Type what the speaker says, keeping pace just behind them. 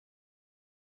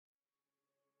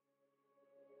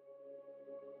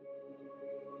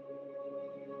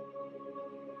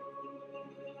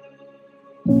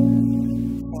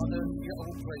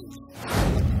praise.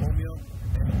 Lomew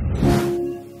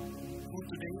who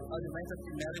today are united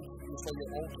in marriage before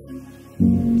your altar.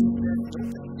 They are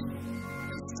brokenly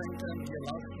and strengthen their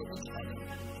love for each other.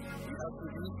 We have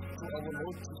believed through our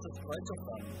Lord Jesus Christ of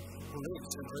God, who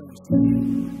lives and reigns in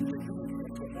the unity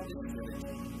of the Holy Spirit,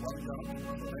 one God,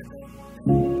 forever and ever.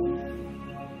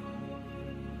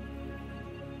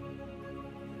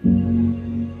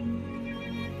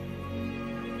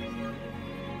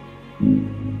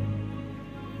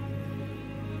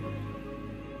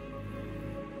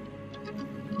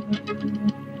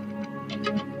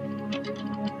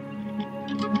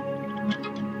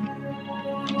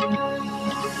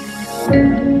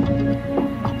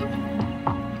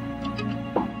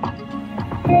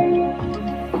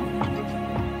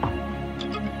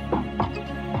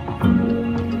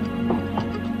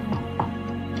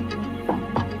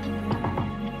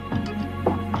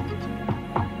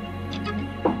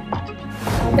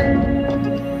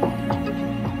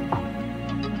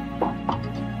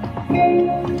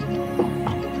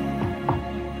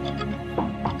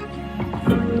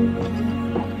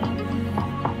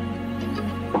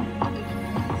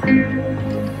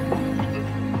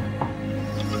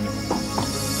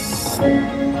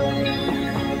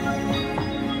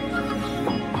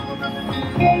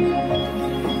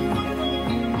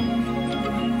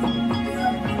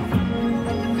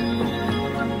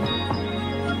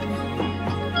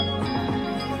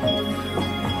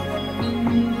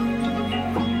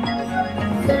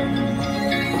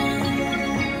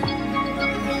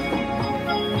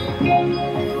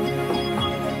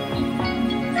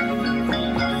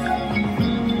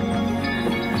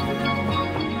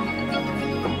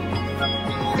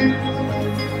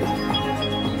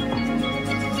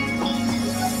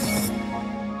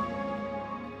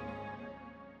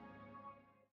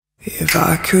 If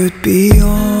I could be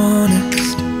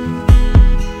honest,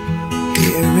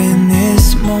 here in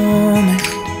this moment,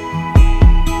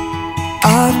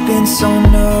 I've been so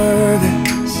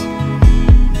nervous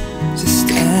to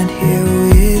stand here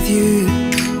with you.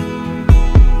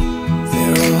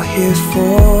 They're all here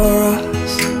for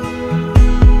us,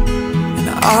 and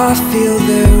I feel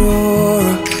their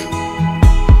aura.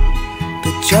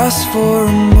 But just for a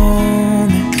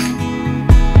moment,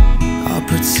 I'll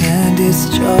pretend it's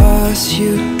just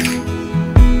you.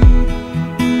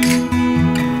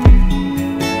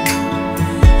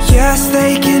 Yes,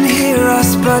 they can hear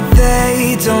us, but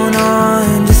they don't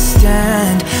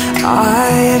understand. I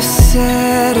have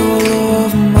said all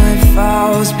of my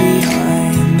vows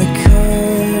behind the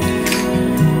curtain.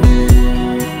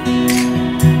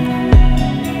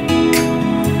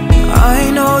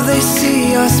 I know they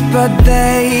see us, but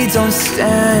they don't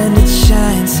stand a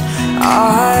chance.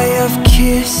 I have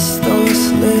kissed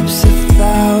those lips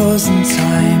 1,000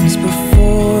 times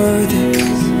before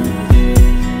this.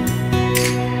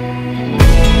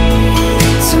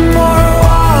 Tomorrow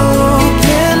I'll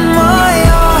open my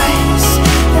eyes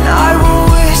and I will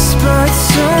whisper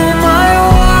to my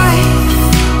wife,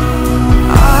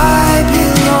 I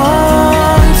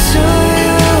belong to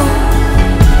you.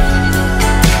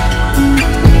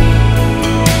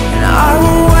 And I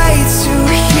will wait to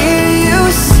hear you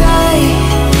say,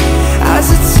 as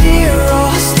a tear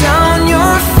rolls down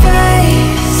your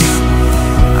face,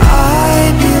 I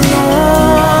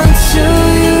belong to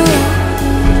you.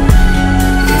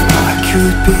 If I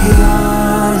could be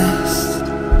honest,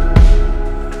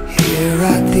 here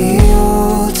at the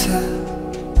altar,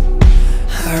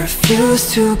 I refuse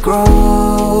to grow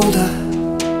older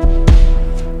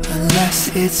unless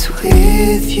it's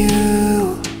with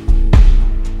you.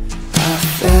 I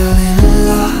fell in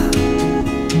love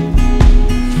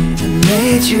and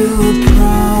made you a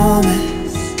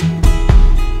promise,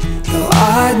 though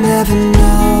I'd never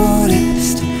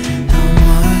noticed how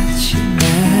much you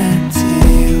meant to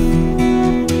you.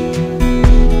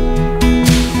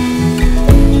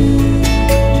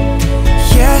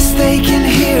 Yes, they can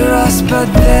hear us, but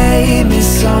they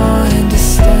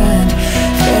misunderstand.